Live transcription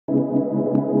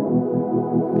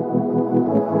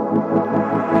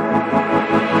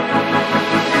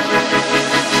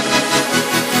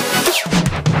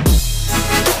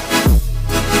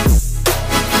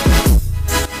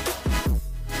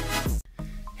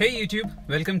Hey YouTube,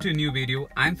 welcome to a new video.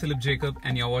 I'm Philip Jacob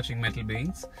and you're watching Metal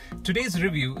Beings. Today's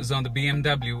review is on the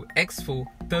BMW X4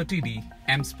 30D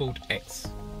Msport X.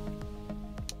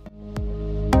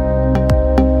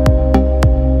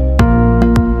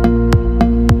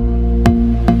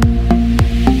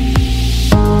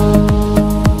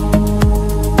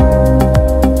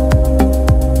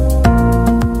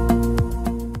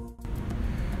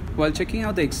 While checking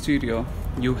out the exterior,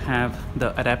 you have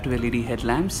the adaptive LED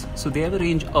headlamps. So they have a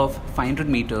range of 500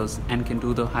 meters and can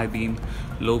do the high beam,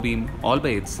 low beam all by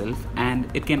itself, and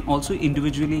it can also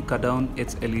individually cut down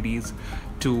its LEDs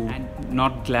to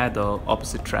not glare the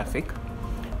opposite traffic.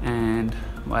 And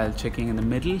while checking in the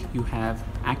middle, you have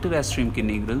active Airstream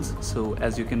kidney grills. So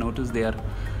as you can notice, they are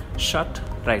shut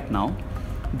right now.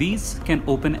 These can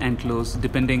open and close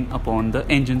depending upon the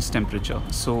engine's temperature.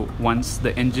 So once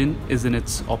the engine is in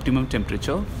its optimum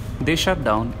temperature, they shut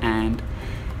down, and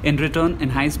in return, in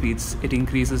high speeds, it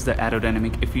increases the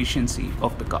aerodynamic efficiency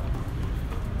of the car.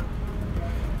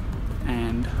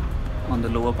 And on the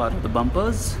lower part of the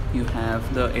bumpers, you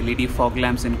have the LED fog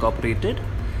lamps incorporated,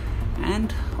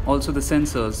 and also the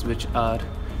sensors which are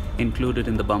included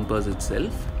in the bumpers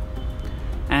itself.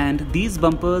 And these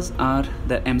bumpers are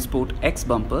the Msport X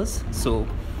bumpers. So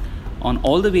on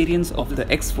all the variants of the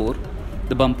X4,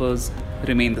 the bumpers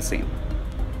remain the same.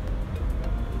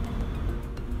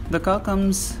 The car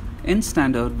comes in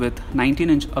standard with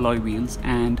 19-inch alloy wheels,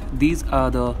 and these are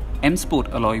the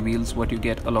Msport alloy wheels what you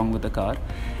get along with the car,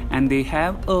 and they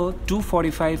have a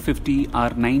 245/50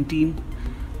 R19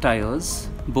 tires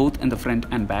both in the front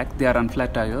and back. They are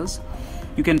unflat tires.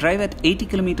 You can drive at 80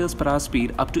 km per hour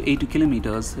speed up to 80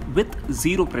 kilometers with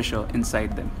zero pressure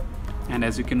inside them. And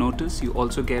as you can notice, you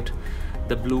also get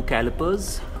the blue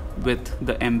calipers with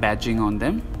the M badging on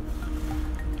them.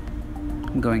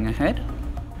 Going ahead,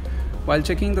 while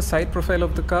checking the side profile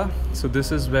of the car, so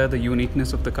this is where the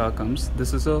uniqueness of the car comes.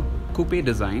 This is a coupe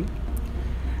design,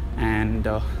 and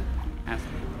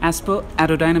as per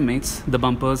aerodynamics, the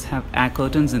bumpers have air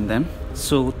curtains in them,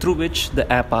 so through which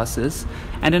the air passes,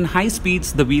 and in high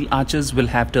speeds the wheel arches will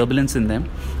have turbulence in them.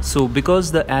 So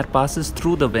because the air passes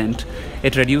through the vent,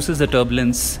 it reduces the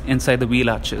turbulence inside the wheel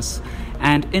arches,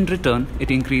 and in return it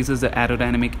increases the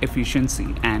aerodynamic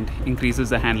efficiency and increases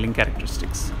the handling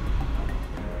characteristics.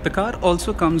 The car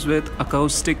also comes with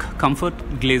acoustic comfort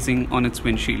glazing on its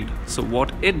windshield. So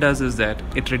what it does is that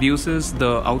it reduces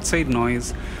the outside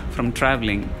noise from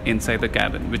traveling inside the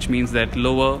cabin, which means that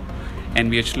lower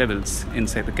NVH levels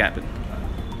inside the cabin.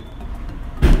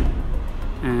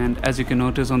 And as you can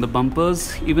notice on the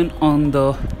bumpers, even on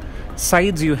the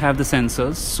sides you have the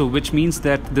sensors, so which means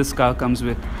that this car comes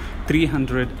with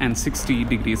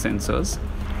 360-degree sensors.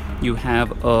 You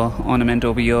have a ornament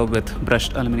over here with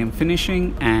brushed aluminum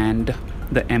finishing and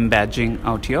the M badging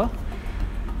out here.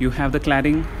 You have the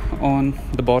cladding on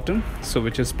the bottom, so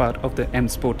which is part of the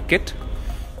Msport kit.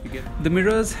 The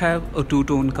mirrors have a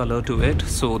two-tone color to it,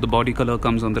 so the body color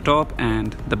comes on the top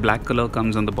and the black color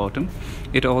comes on the bottom.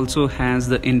 It also has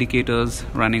the indicators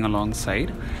running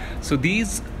alongside. So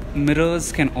these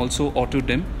mirrors can also auto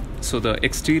dim. So the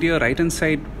exterior right hand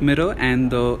side mirror and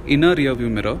the inner rear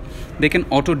view mirror, they can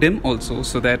auto dim also,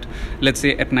 so that let's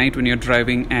say at night when you're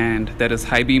driving and there is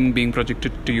high beam being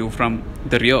projected to you from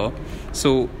the rear,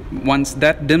 so once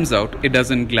that dims out, it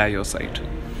doesn't glare your sight.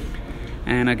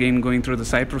 And again, going through the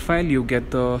side profile, you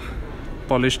get the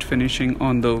polished finishing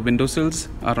on the windowsills,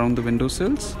 around the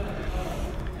windowsills.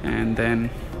 And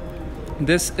then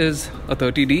this is a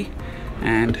 30D,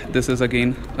 and this is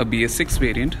again a BS6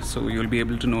 variant, so you'll be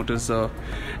able to notice a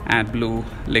AdBlue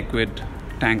liquid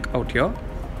tank out here.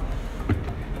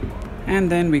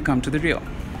 And then we come to the rear.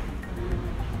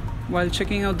 While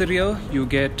checking out the rear, you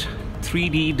get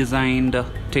 3D designed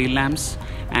tail lamps,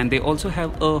 and they also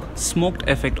have a smoked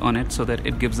effect on it so that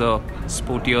it gives a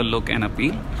sportier look and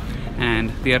appeal, and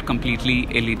they are completely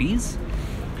LEDs.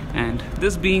 And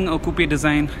this being a coupe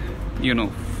design, you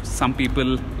know, some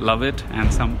people love it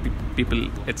and some people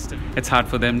it's hard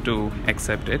for them to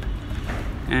accept it.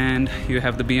 And you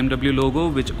have the BMW logo,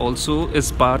 which also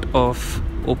is part of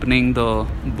opening the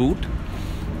boot.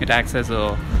 It acts as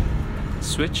a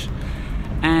switch.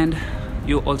 And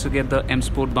you also get the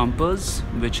Msport bumpers,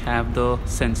 which have the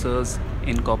sensors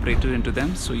incorporated into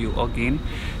them. So you again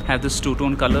have this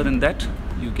two-tone color in that.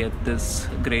 You get this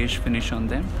grayish finish on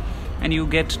them, and you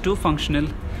get two functional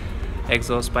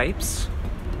exhaust pipes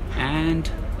and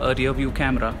a rear view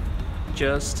camera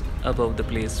just above the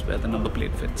place where the number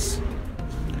plate fits.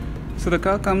 So the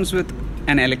car comes with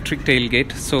an electric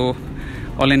tailgate, so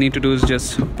all I need to do is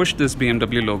just push this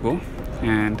BMW logo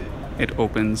and it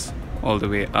opens all the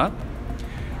way up.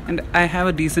 And I have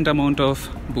a decent amount of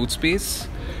boot space,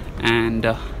 and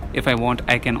if I want,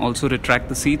 I can also retract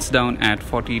the seats down at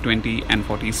 40, 20 and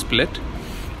 40 split.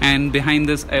 And behind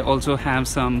this I also have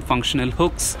some functional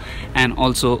hooks and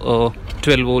also a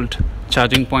 12-volt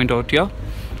charging point out here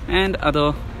and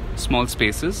other small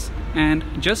spaces. And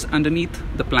just underneath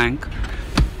the plank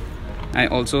I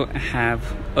also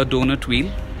have a donut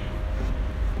wheel,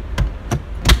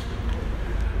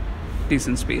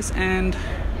 decent space, and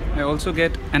I also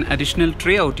get an additional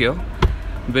tray out here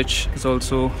which is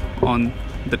also on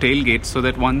the tailgate, so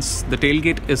that once the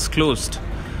tailgate is closed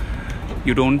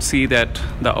you don't see that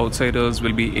the outsiders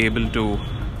will be able to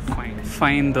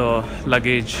find the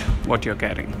luggage what you're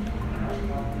carrying.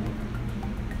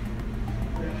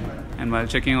 And while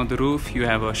checking out the roof, you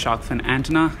have a shark fin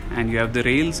antenna, and you have the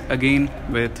rails again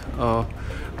with a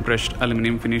brushed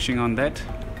aluminum finishing on that,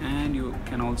 and you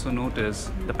can also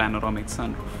notice the panoramic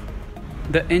sunroof.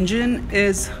 The engine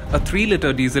is a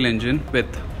 3-liter diesel engine with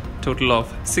total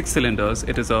of 6 cylinders.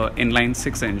 It is a inline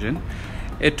 6 engine.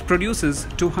 It produces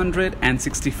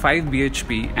 265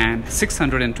 bhp and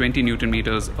 620 Newton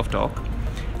meters of torque.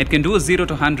 It can do a 0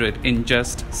 to 100 in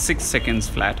just 6 seconds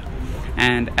flat.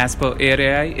 And as per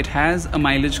AirAI, it has a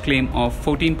mileage claim of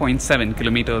 14.7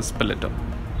 kilometers per liter.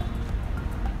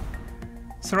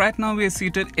 So right now we are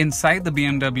seated inside the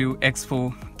BMW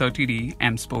X4 30D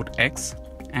Msport X,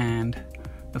 and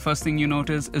the first thing you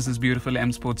notice is this beautiful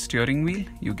Msport steering wheel.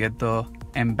 You get the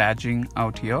M badging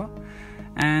out here.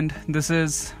 And this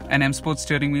is an Msport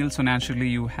steering wheel, so naturally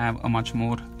you have a much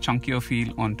more chunkier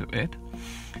feel onto it.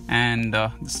 And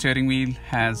the steering wheel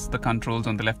has the controls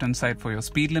on the left hand side for your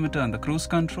speed limiter and the cruise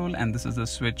control, and this is the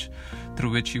switch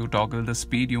through which you toggle the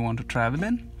speed you want to travel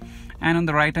in. And on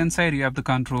the right hand side you have the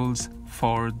controls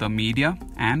for the media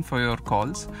and for your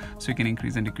calls, so you can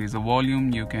increase and decrease the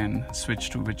volume, you can switch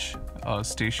to which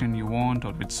station you want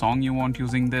or which song you want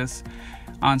using this,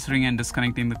 answering and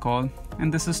disconnecting the call.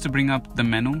 And this is to bring up the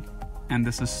menu, and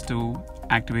this is to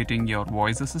activating your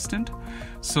voice assistant.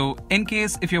 So in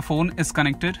case if your phone is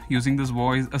connected using this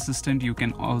voice assistant, you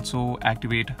can also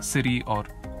activate Siri or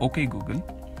OK Google.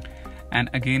 And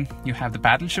again, you have the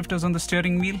paddle shifters on the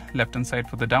steering wheel, left hand side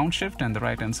for the downshift and the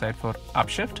right hand side for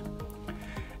upshift.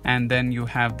 And then you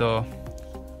have the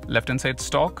left hand side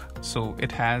stock, so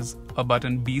it has a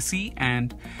button BC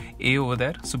and A over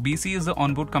there. So BC is the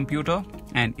onboard computer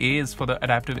and A is for the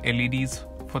adaptive LEDs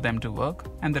for them to work,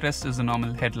 and the rest is the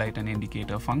normal headlight and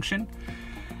indicator function.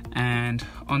 And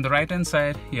on the right hand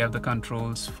side you have the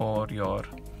controls for your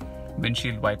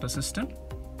windshield wiper system.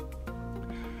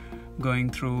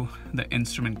 Going through the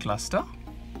instrument cluster.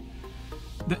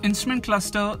 The instrument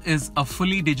cluster is a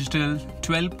fully digital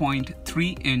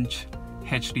 12.3-inch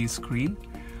HD screen.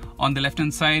 On the left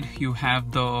hand side you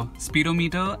have the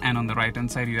speedometer, and on the right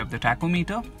hand side you have the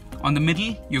tachometer. On the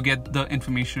middle you get the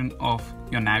information of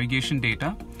your navigation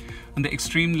data. On the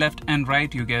extreme left and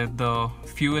right you get the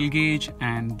fuel gauge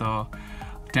and the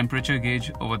temperature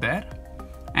gauge over there.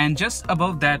 And just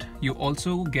above that you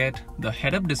also get the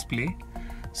head-up display.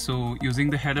 So using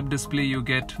the head-up display you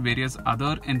get various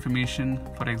other information,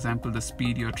 for example the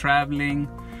speed you're traveling.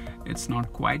 It's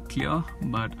not quite clear,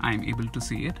 but I'm able to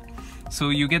see it. So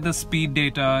you get the speed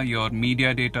data, your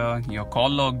media data, your call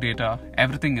log data,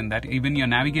 everything in that. Even your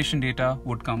navigation data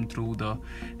would come through the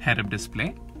head-up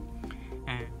display.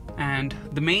 And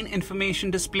the main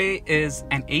information display is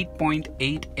an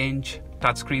 8.8-inch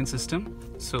touchscreen system,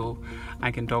 so I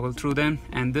can toggle through them.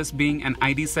 And this being an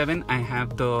ID7, I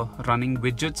have the running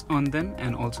widgets on them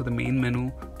and also the main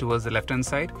menu towards the left hand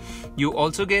side. You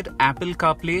also get Apple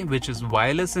CarPlay, which is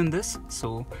wireless in this,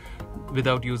 so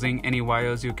without using any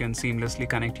wires you can seamlessly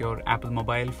connect your Apple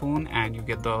mobile phone and you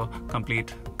get the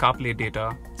complete CarPlay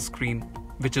data screen,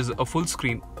 which is a full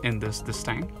screen in this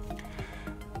time.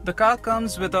 The car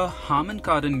comes with a Harman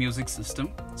Kardon music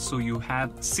system, so you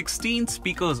have 16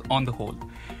 speakers on the whole,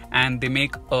 and they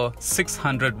make a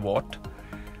 600 watt.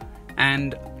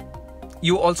 And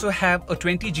you also have a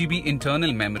 20 GB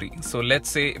internal memory. So let's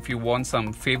say if you want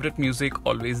some favorite music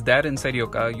always there inside your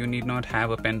car, you need not have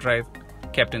a pen drive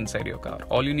kept inside your car.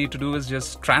 All you need to do is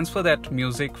just transfer that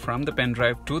music from the pen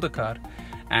drive to the car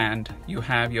and you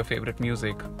have your favorite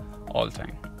music all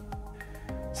time.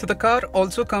 So the car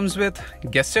also comes with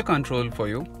gesture control for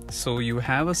you. So you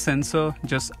have a sensor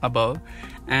just above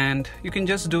and you can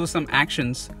just do some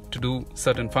actions to do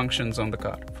certain functions on the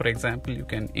car. For example, you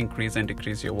can increase and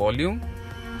decrease your volume.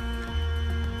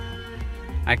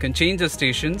 I can change the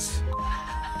stations,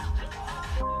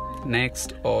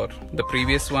 next or the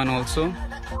previous one also.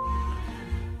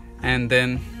 And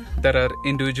then there are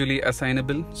individually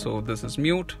assignable. So this is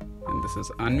mute, and this is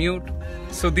unmute.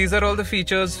 So these are all the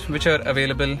features which are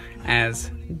available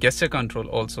as gesture control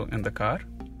also in the car.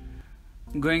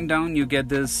 Going down, you get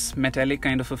this metallic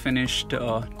kind of a finished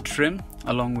trim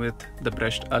along with the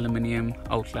brushed aluminum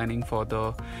outlining for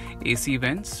the AC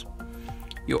vents.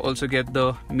 You also get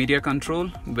the media control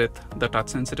with the touch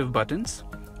sensitive buttons.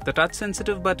 The touch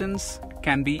sensitive buttons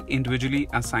can be individually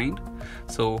assigned.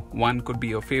 So one could be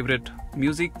your favorite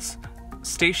music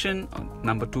station,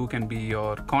 number 2 can be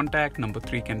your contact, number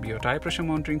 3 can be your tire pressure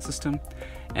monitoring system,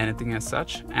 anything as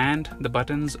such. And the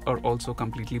buttons are also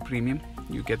completely premium.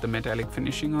 You get the metallic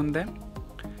finishing on them.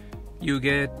 You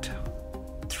get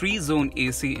 3-zone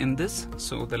AC in this,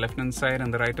 so the left hand side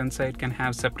and the right hand side can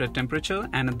have separate temperature,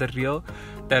 and at the rear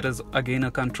that is again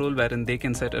a control wherein they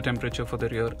can set a temperature for the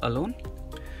rear alone.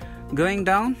 Going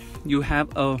down, you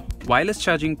have a wireless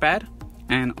charging pad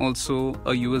and also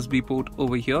a USB port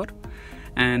over here,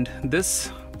 and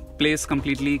this place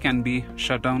completely can be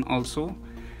shut down also.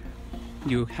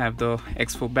 You have the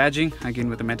X4 badging again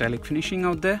with the metallic finishing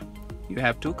out there. You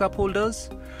have 2 cup holders,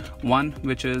 one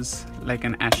which is like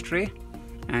an ashtray,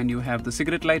 and you have the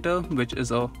cigarette lighter which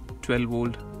is a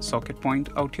 12-volt socket point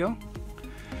out here.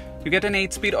 You get an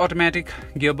 8-speed automatic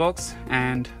gearbox,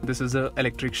 and this is a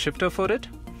electric shifter for it.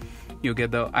 You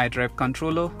get the iDrive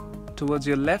controller towards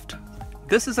your left.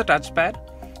 This is a touchpad,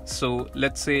 so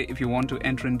let's say if you want to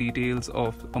enter in details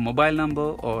of a mobile number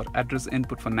or address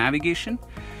input for navigation,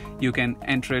 you can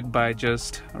enter it by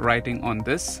just writing on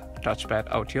this touchpad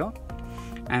out here.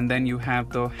 And then you have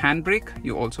the handbrake.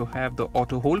 You also have the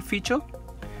auto hold feature.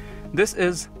 This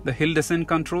is the hill descent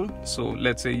control. So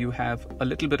let's say you have a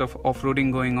little bit of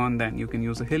off-roading going on, then you can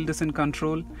use a hill descent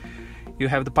control. You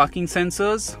have the parking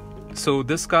sensors. So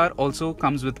this car also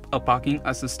comes with a parking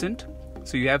assistant.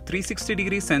 So you have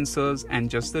 360-degree sensors and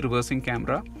just the reversing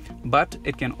camera, but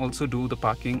it can also do the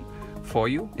parking for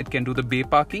you. It can do the bay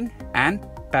parking and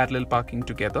parallel parking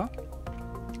together.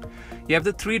 You have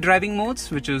the 3 driving modes,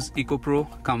 which is Eco Pro,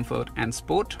 Comfort and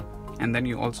Sport. And then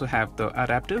you also have the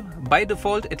adaptive. By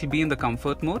default, it will be in the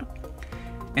comfort mode.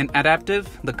 In adaptive,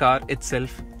 the car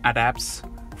itself adapts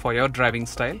for your driving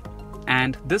style.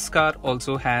 And this car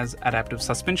also has adaptive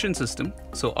suspension system.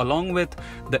 So along with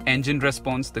the engine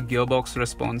response, the gearbox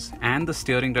response and the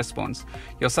steering response,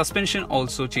 your suspension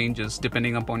also changes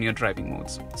depending upon your driving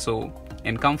modes. So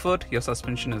in comfort, your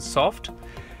suspension is soft,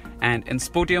 and in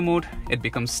sportier mode, it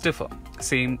becomes stiffer.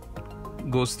 Same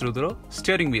goes through the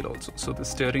steering wheel also. So the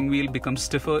steering wheel becomes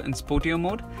stiffer in sportier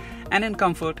mode, and in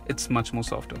comfort, it's much more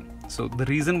softer. So the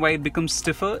reason why it becomes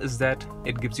stiffer is that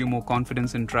it gives you more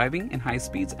confidence in driving in high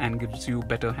speeds and gives you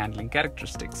better handling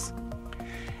characteristics.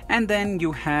 And then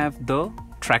you have the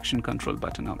traction control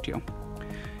button out here.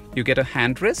 You get a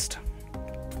handrest,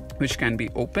 which can be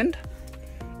opened,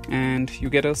 and you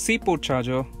get a C-port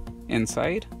charger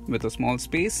inside with a small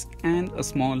space and a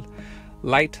small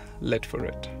light lit for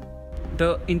it.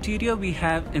 The interior we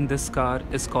have in this car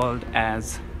is called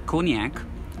as Cognac,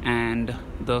 and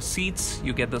the seats,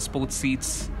 you get the sports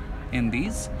seats in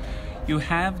these. You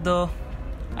have the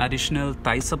additional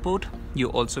thigh support. You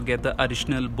also get the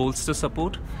additional bolster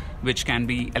support, which can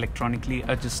be electronically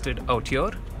adjusted out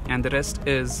here, and the rest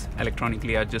is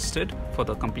electronically adjusted for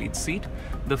the complete seat.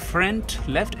 The front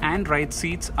left and right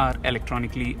seats are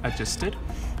electronically adjusted,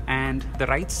 and the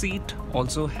right seat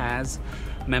also has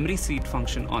memory seat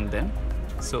function on them.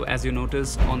 So as you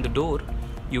notice on the door,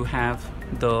 you have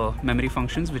the memory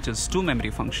functions, which is 2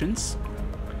 memory functions,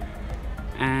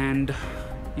 and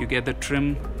you get the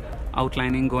trim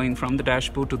outlining going from the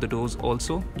dashboard to the doors.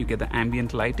 Also you get the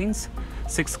ambient lightings,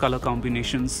 6 color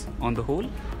combinations on the whole,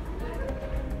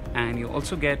 and you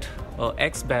also get a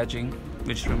X badging,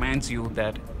 which reminds you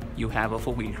that you have a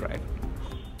 4-wheel drive.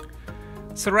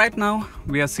 So right now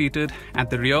we are seated at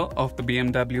the rear of the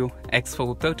BMW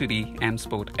X4 30D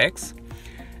Msport X,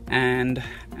 and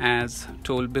as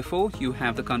told before, you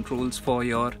have the controls for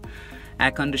your air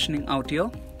conditioning out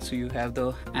here. So you have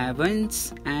the air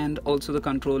vents and also the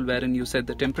control wherein you set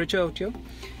the temperature out here,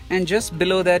 and just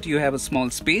below that you have a small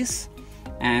space,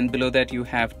 and below that you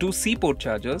have 2 C-port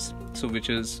chargers, so which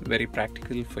is very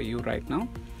practical for you right now.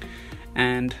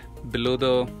 And below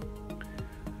the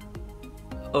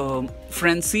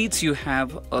front seats you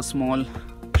have a small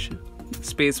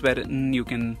space wherein you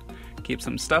can keep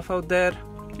some stuff out there,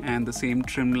 and the same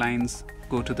trim lines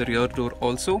go to the rear door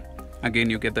also. Again,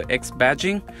 you get the X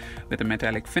badging with a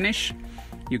metallic finish.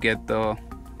 You get the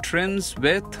trims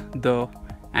with the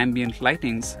ambient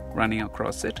lightings running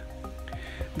across it.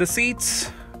 The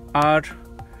seats are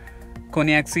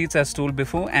Cognac seats as told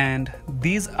before, and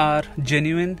these are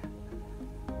genuine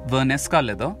Vernesca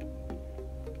leather.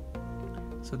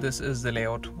 So this is the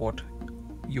layout what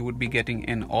you would be getting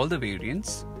in all the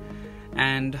variants.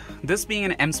 And this being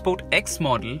an Msport X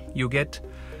model, you get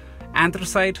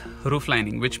anthracite roof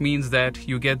lining, which means that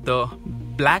you get the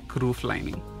black roof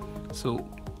lining. So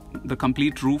the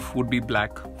complete roof would be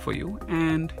black for you,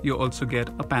 and you also get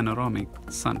a panoramic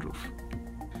sunroof.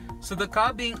 So the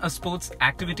car being a sports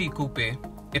activity coupe,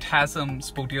 it has some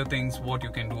sportier things what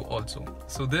you can do also.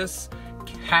 So this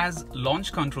has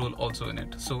launch control also in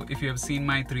it. So if you have seen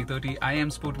my 330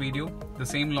 Msport video, the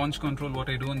same launch control what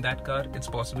I do in that car, it's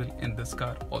possible in this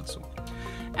car also.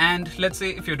 And let's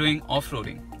say if you're doing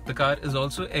off-roading, the car is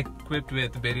also equipped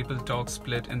with variable torque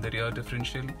split in the rear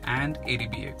differential and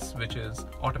ADBX, which is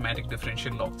automatic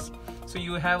differential locks. So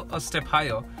you have a step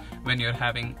higher when you're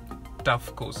having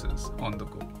tough courses on the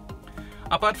go.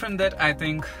 Apart from that, I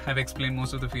think I've explained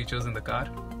most of the features in the car.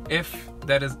 If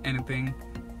there is anything,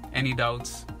 any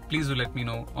doubts, please do let me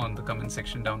know on the comment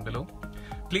section down below.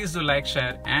 Please do like,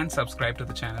 share and subscribe to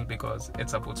the channel because it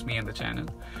supports me and the channel.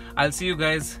 I'll see you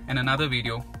guys in another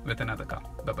video with another car.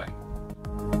 Bye bye.